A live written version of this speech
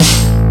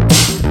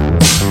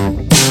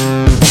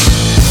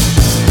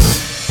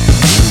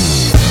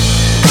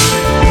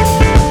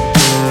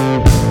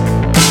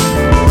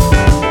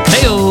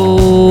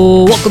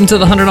Welcome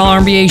to the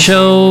 $100 MBA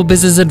Show,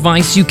 business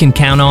advice you can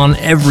count on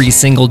every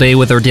single day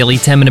with our daily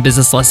 10-minute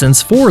business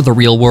lessons for the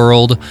real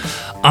world.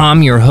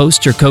 I'm your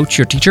host, your coach,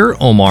 your teacher,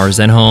 Omar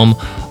Zenhom.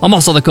 I'm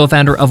also the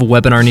co-founder of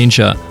Webinar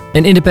Ninja,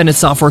 an independent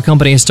software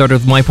company I started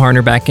with my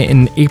partner back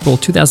in April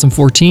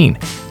 2014.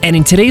 And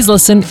in today's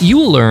lesson, you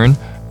will learn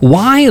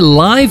why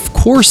live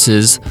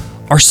courses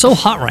are so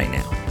hot right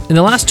now. In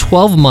the last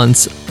 12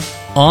 months,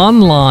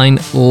 online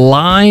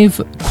live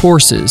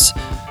courses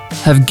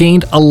have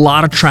gained a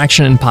lot of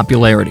traction and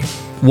popularity.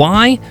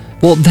 Why?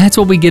 Well, that's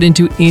what we get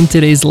into in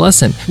today's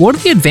lesson. What are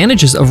the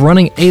advantages of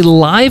running a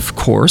live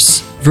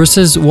course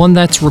versus one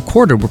that's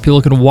recorded where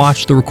people can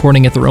watch the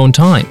recording at their own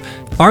time?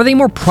 Are they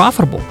more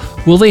profitable?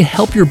 Will they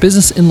help your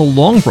business in the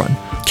long run?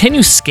 Can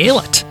you scale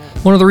it?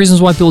 One of the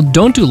reasons why people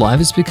don't do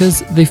live is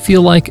because they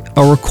feel like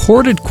a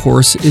recorded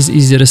course is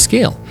easy to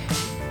scale.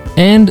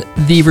 And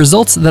the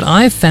results that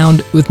I've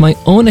found with my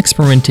own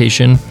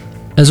experimentation,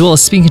 as well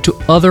as speaking to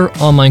other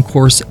online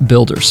course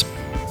builders.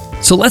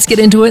 So let's get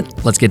into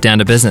it. Let's get down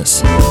to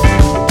business.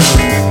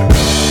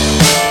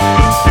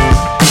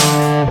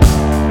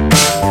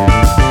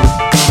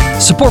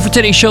 Support for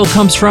today's show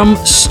comes from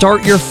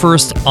Start Your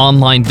First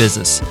Online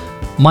Business,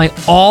 my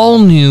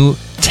all-new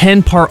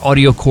 10-part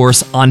audio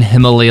course on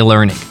Himalaya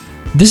Learning.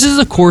 This is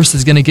a course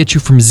that's going to get you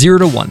from 0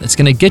 to 1. It's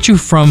going to get you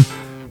from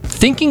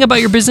thinking about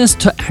your business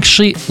to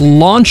actually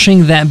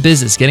launching that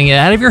business, getting it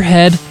out of your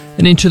head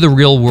and into the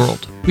real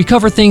world. We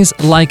cover things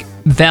like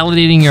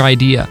validating your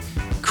idea,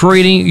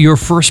 creating your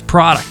first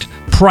product,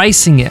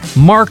 pricing it,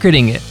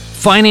 marketing it,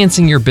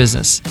 financing your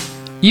business,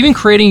 even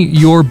creating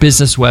your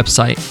business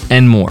website,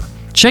 and more.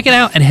 Check it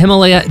out at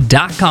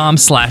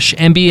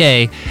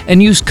Himalaya.com/MBA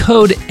and use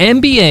code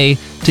MBA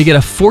to get a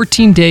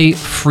 14-day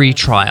free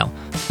trial.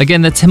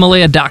 Again, that's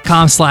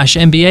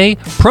Himalaya.com/MBA,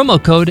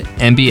 promo code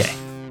MBA.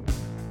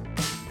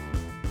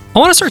 I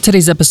want to start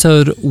today's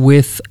episode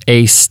with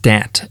a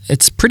stat.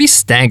 It's pretty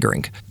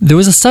staggering. There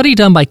was a study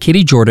done by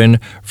Katie Jordan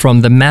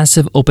from the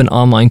Massive Open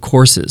Online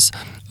Courses,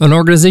 an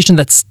organization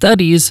that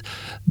studies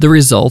the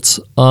results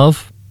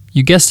of,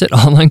 you guessed it,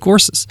 online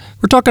courses.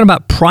 We're talking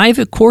about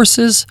private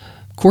courses,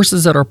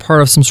 courses that are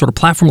part of some sort of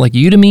platform like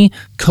Udemy,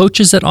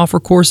 coaches that offer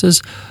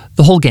courses,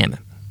 the whole gamut.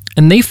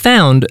 And they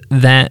found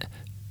that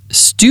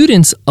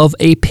students of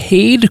a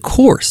paid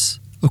course,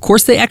 a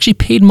course they actually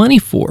paid money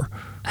for,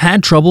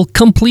 had trouble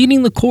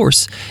completing the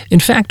course.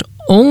 In fact,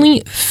 only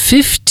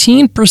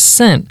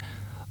 15%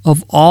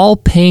 of all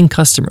paying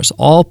customers,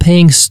 all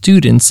paying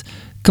students,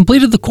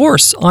 completed the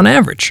course on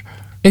average.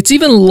 It's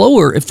even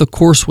lower if the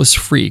course was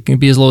free. It can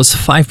be as low as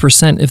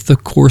 5% if the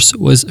course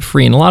was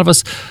free. And a lot of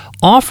us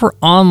offer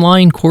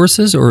online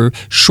courses or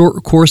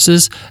short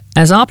courses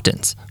as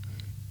opt-ins.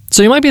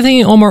 So you might be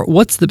thinking, Omar,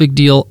 what's the big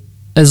deal?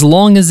 As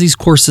long as these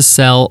courses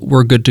sell,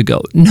 we're good to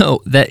go. No,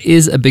 that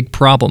is a big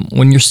problem.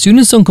 When your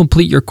students don't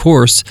complete your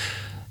course,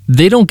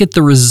 they don't get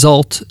the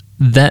result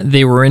that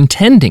they were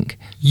intending.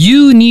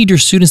 You need your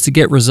students to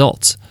get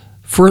results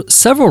for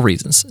several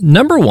reasons.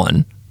 Number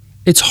one,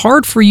 it's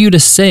hard for you to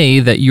say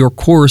that your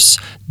course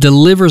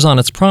delivers on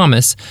its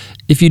promise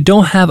if you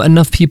don't have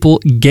enough people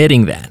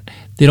getting that.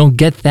 They don't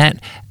get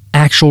that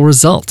actual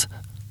result.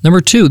 Number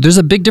two, there's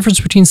a big difference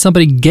between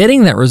somebody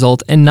getting that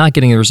result and not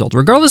getting the result.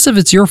 Regardless if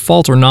it's your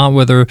fault or not,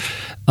 whether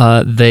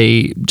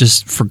they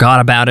just forgot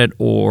about it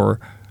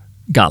or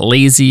got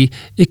lazy,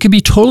 it could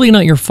be totally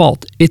not your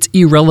fault. It's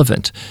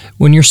irrelevant.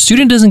 When your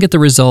student doesn't get the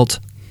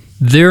result,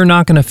 they're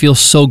not going to feel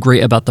so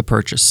great about the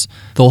purchase.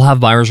 They'll have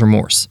buyer's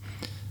remorse.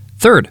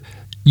 Third,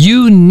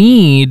 you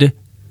need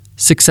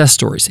success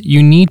stories.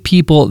 You need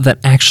people that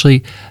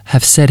actually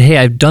have said, hey,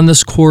 I've done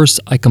this course,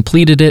 I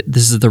completed it,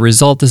 this is the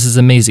result, this is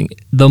amazing.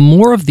 The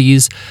more of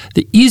these,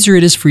 the easier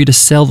it is for you to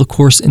sell the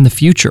course in the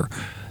future.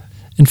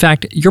 In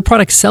fact, your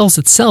product sells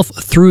itself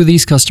through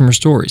these customer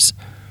stories.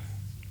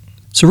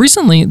 So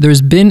recently,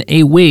 there's been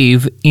a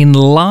wave in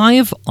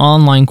live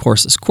online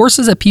courses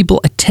that people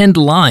attend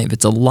live.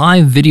 It's a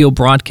live video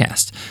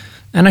broadcast.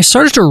 And I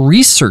started to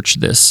research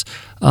this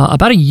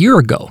about a year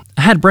ago.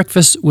 I had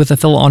breakfast with a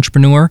fellow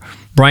entrepreneur,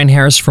 Brian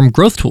Harris from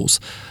Growth Tools,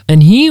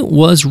 and he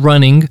was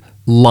running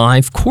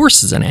live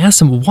courses. And I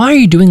asked him, why are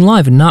you doing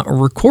live and not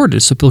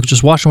recorded so people can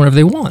just watch them whenever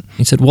they want?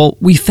 He said, well,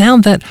 we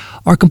found that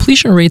our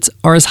completion rates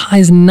are as high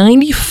as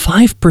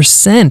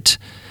 95%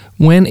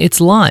 when it's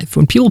live.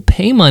 When people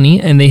pay money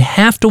and they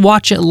have to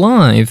watch it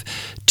live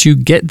to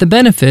get the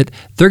benefit,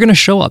 they're going to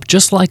show up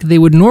just like they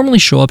would normally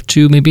show up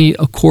to maybe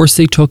a course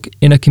they took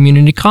in a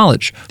community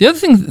college. The other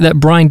thing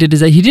that Brian did is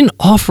that he didn't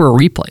offer a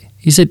replay.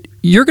 He said,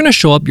 you're going to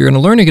show up, you're going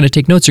to learn, you're going to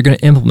take notes, you're going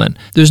to implement.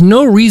 There's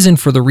no reason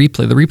for the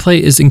replay. The replay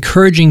is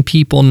encouraging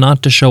people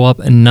not to show up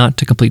and not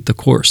to complete the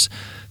course.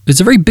 It's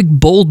a very big,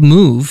 bold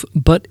move,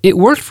 but it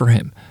worked for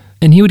him.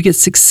 And he would get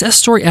success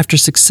story after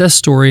success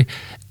story,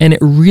 and it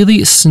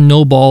really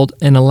snowballed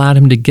and allowed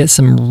him to get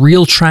some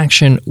real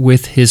traction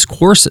with his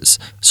courses.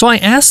 So I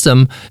asked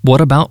him,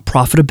 what about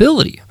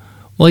profitability?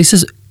 Well, he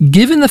says,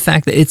 given the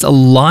fact that it's a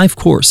live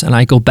course and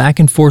I go back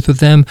and forth with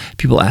them,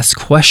 people ask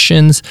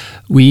questions,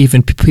 we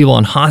even put people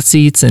on hot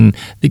seats and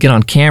they get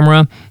on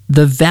camera,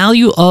 the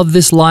value of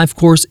this live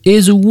course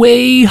is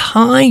way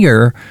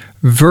higher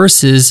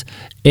versus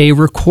a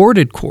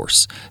recorded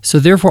course. So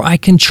therefore, I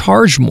can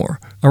charge more.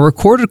 A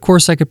recorded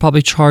course, I could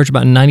probably charge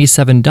about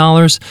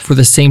 $97 for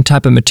the same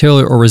type of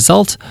material or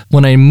result.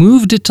 When I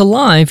moved it to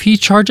live, he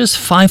charges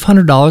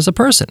 $500 a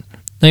person.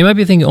 Now, you might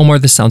be thinking, Omar,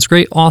 this sounds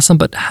great, awesome,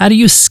 but how do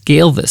you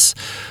scale this?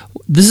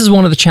 This is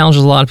one of the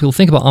challenges a lot of people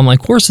think about online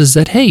courses,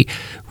 that, hey,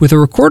 with a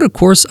recorded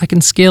course, I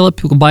can scale it.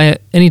 People can buy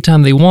it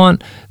anytime they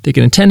want. They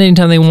can attend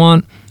anytime they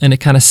want, and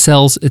it kind of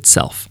sells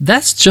itself.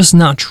 That's just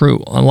not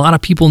true. A lot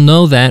of people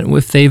know that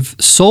if they've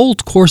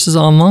sold courses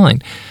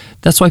online.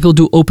 That's why people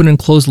do open and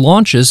closed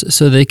launches,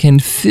 so they can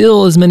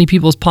fill as many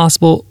people as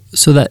possible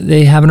so that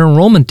they have an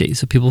enrollment date,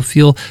 so people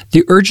feel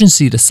the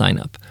urgency to sign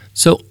up.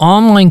 So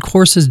online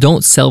courses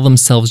don't sell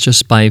themselves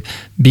just by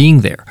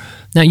being there.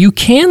 Now, you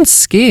can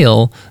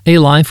scale a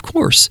live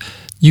course.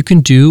 You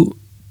can do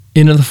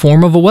in the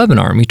form of a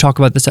webinar. And we talk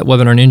about this at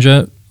Webinar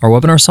Ninja, our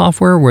webinar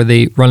software, where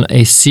they run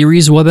a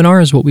series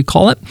webinar is what we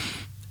call it.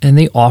 And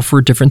they offer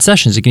different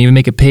sessions. You can even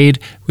make it paid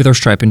with our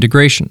Stripe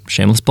integration.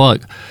 Shameless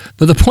plug.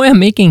 But the point I'm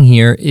making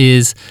here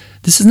is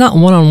this is not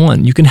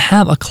one-on-one. You can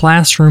have a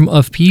classroom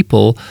of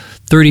people,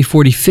 30,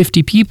 40,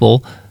 50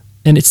 people,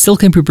 and it still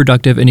can be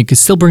productive, and you can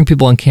still bring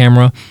people on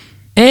camera.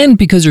 And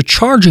because you're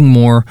charging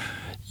more,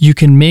 you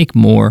can make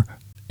more,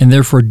 and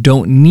therefore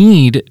don't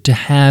need to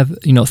have,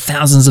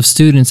 thousands of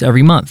students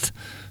every month.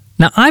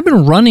 Now, I've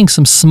been running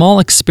some small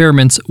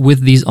experiments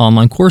with these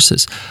online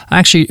courses. I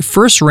actually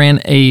first ran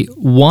a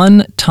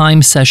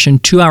one-time session,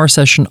 2-hour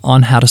session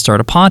on how to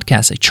start a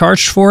podcast. I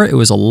charged for it. It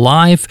was a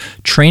live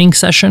training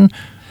session,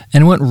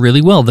 and it went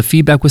really well. The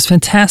feedback was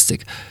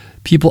fantastic.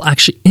 People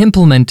actually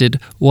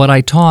implemented what I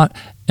taught,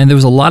 and there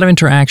was a lot of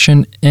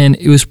interaction, and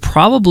it was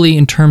probably,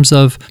 in terms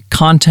of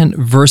content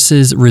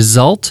versus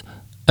result,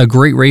 a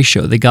great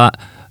ratio. They got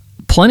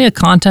plenty of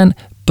content,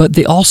 but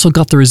they also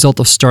got the result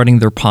of starting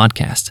their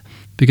podcast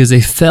because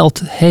they felt,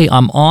 hey,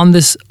 I'm on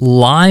this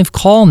live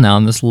call now,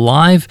 in this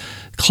live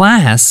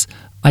class,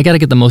 I got to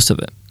get the most of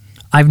it.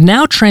 I've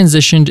now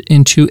transitioned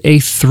into a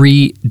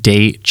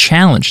 3-day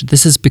challenge.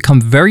 This has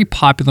become very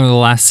popular in the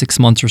last 6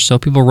 months or so.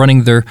 People are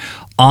running their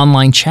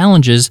online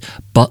challenges,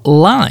 but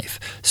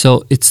live.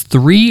 So it's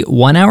 3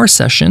 one-hour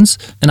sessions,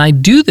 and I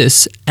do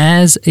this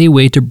as a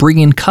way to bring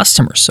in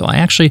customers. So I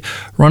actually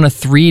run a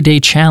 3-day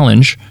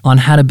challenge on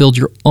how to build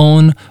your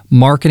own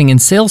marketing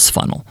and sales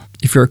funnel.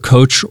 If you're a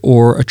coach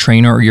or a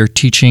trainer, or you're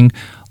teaching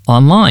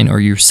online, or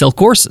you sell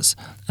courses,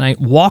 and I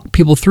walk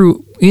people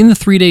through in the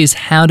 3 days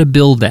how to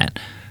build that.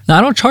 Now,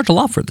 I don't charge a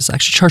lot for this. I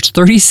actually charge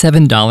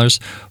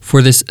 $37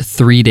 for this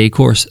 3-day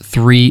course,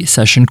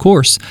 3-session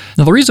course.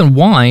 Now, the reason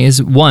why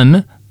is,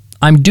 one,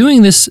 I'm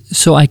doing this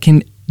so I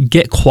can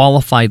get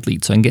qualified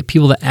leads, so I can get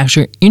people that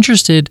actually are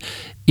interested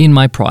in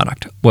my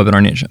product,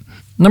 Webinar Ninja.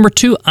 Number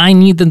 2, I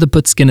need them to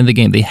put skin in the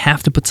game. They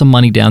have to put some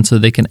money down so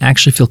they can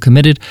actually feel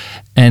committed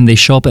and they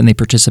show up and they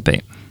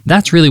participate.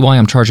 That's really why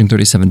I'm charging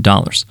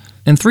 $37.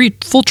 And 3,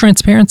 full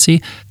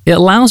transparency, it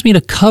allows me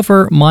to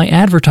cover my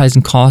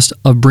advertising cost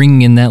of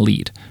bringing in that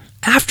lead.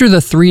 After the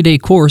 3-day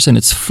course and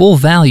its full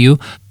value,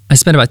 I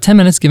spend about 10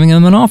 minutes giving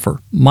them an offer,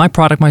 my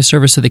product, my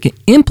service, so they can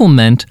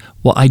implement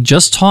what I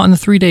just taught in the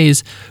 3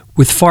 days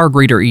with far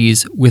greater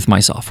ease with my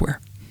software.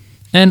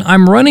 And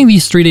I'm running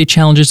these 3-day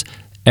challenges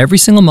every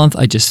single month.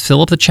 I just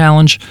fill up the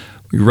challenge,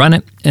 we run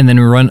it, and then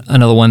we run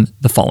another one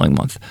the following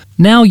month.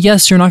 Now,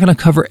 yes, you're not going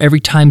to cover every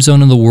time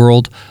zone in the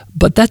world,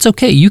 but that's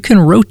okay. You can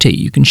rotate.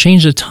 You can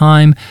change the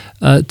time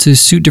to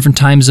suit different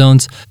time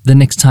zones the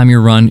next time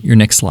you run your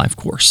next live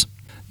course.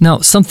 Now,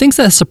 some things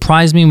that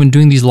surprised me when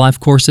doing these live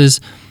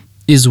courses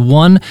is,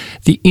 one,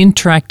 the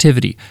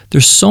interactivity.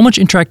 There's so much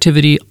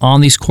interactivity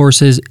on these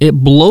courses. It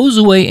blows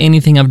away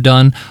anything I've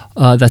done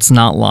that's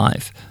not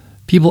live.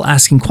 People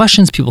asking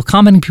questions, people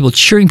commenting, people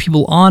cheering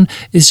people on.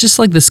 It's just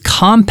like this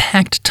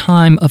compact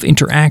time of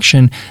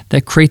interaction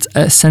that creates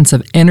a sense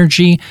of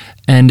energy,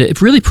 and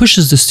it really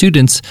pushes the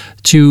students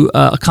to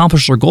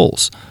accomplish their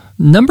goals.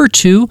 Number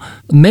 2,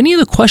 many of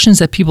the questions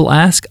that people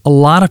ask, a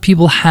lot of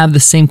people have the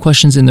same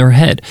questions in their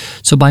head.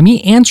 So by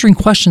me answering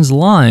questions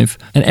live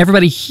and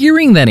everybody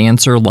hearing that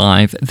answer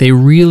live, they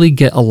really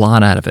get a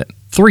lot out of it.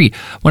 3,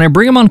 when I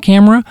bring them on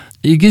camera,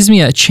 it gives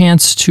me a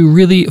chance to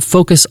really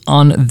focus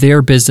on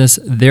their business,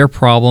 their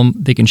problem.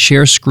 They can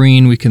share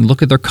screen. We can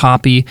look at their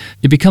copy.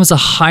 It becomes a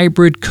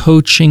hybrid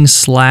coaching /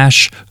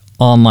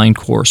 online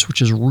course, which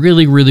is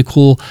really, really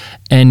cool.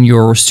 And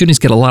your students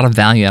get a lot of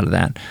value out of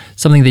that.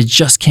 Something they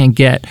just can't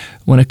get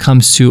when it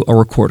comes to a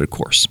recorded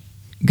course.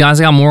 Guys,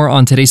 I got more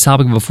on today's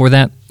topic. Before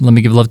that, let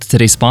me give love to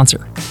today's sponsor.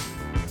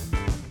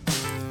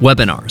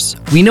 Webinars.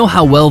 We know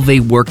how well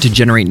they work to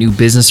generate new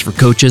business for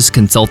coaches,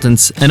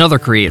 consultants, and other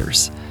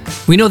creators.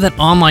 We know that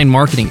online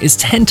marketing is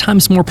 10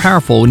 times more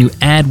powerful when you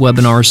add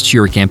webinars to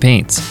your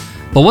campaigns.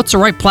 But what's the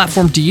right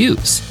platform to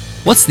use?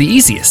 What's the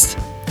easiest?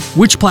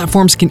 which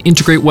platforms can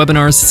integrate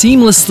webinars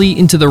seamlessly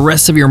into the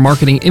rest of your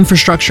marketing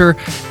infrastructure,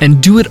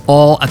 and do it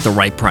all at the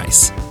right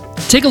price.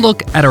 Take a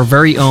look at our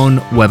very own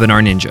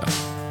Webinar Ninja,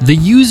 the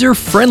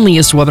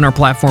user-friendliest webinar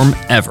platform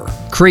ever.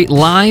 Create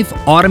live,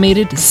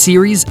 automated,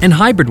 series, and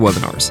hybrid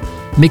webinars.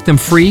 Make them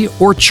free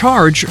or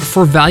charge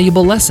for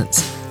valuable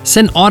lessons.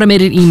 Send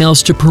automated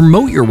emails to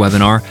promote your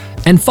webinar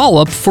and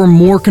follow up for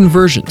more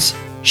conversions.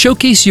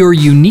 Showcase your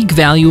unique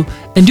value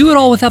and do it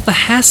all without the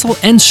hassle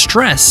and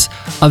stress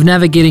of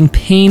navigating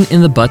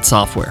pain-in-the-butt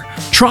software.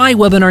 Try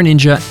Webinar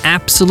Ninja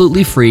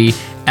absolutely free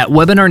at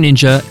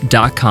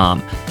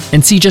webinarninja.com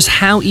and see just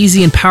how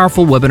easy and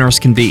powerful webinars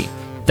can be.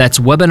 That's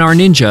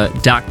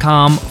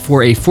webinarninja.com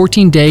for a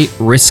 14-day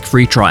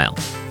risk-free trial.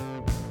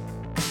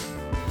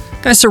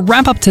 Guys, to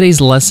wrap up today's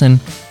lesson,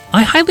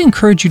 I highly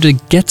encourage you to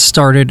get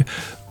started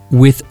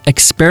with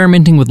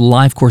experimenting with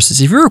live courses.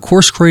 If you're a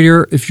course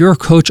creator, if you're a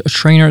coach, a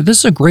trainer, this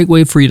is a great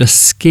way for you to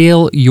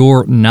scale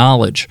your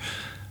knowledge.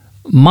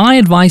 My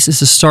advice is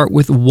to start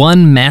with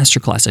one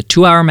masterclass, a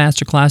 2-hour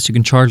masterclass. You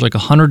can charge like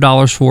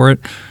 $100 for it.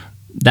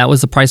 That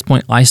was the price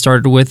point I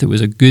started with. It was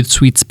a good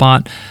sweet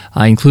spot.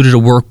 I included a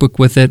workbook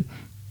with it.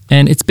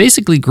 And it's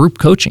basically group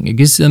coaching. It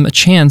gives them a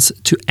chance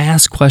to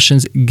ask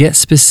questions, get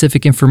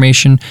specific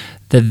information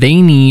that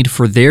they need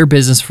for their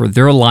business, for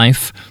their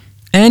life.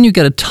 And you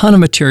get a ton of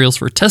materials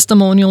for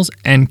testimonials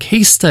and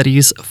case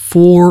studies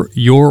for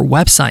your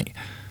website.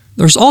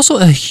 There's also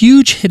a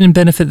huge hidden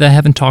benefit that I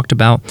haven't talked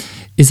about,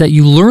 is that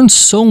you learn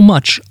so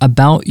much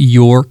about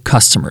your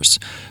customers.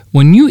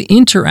 When you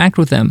interact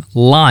with them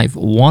live,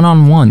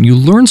 one-on-one, you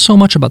learn so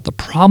much about the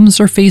problems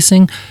they're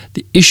facing,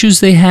 the issues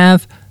they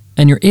have,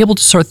 and you're able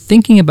to start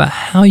thinking about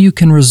how you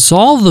can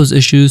resolve those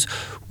issues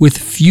with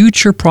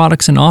future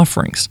products and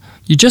offerings.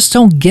 You just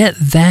don't get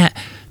that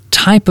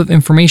type of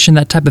information,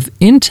 that type of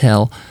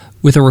intel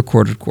with a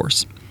recorded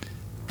course.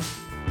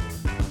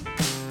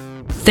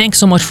 Thanks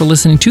so much for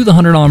listening to the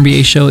 $100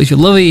 MBA Show. If you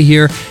love what you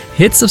hear,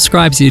 hit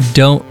subscribe so you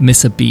don't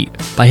miss a beat.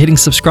 By hitting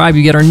subscribe,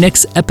 you get our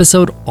next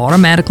episode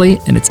automatically,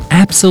 and it's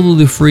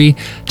absolutely free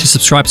to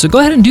subscribe. So go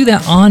ahead and do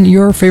that on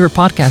your favorite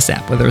podcast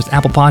app, whether it's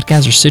Apple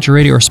Podcasts or Stitcher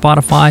Radio or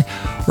Spotify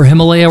or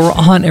Himalaya. We're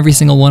on every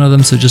single one of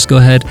them, so just go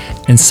ahead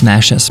and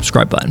smash that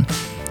subscribe button.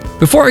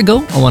 Before I go,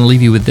 I want to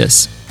leave you with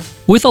this.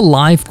 With a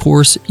live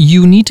course,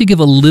 you need to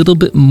give a little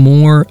bit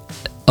more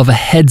of a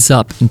heads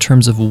up in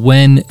terms of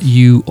when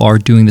you are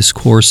doing this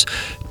course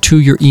to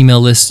your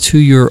email list, to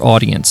your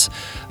audience.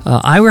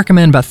 I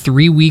recommend about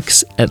 3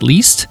 weeks at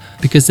least,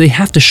 because they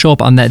have to show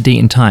up on that date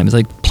and time. It's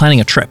like planning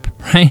a trip,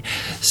 right?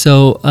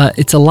 So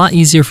it's a lot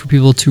easier for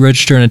people to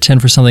register and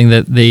attend for something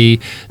that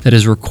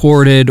is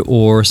recorded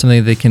or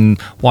something they can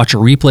watch a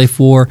replay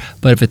for.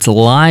 But if it's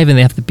live and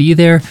they have to be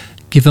there,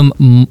 give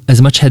them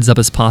as much heads up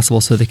as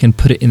possible so they can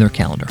put it in their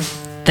calendar.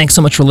 Thanks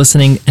so much for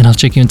listening, and I'll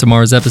check you in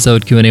tomorrow's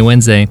episode, Q&A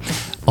Wednesday.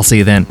 I'll see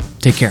you then.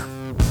 Take care.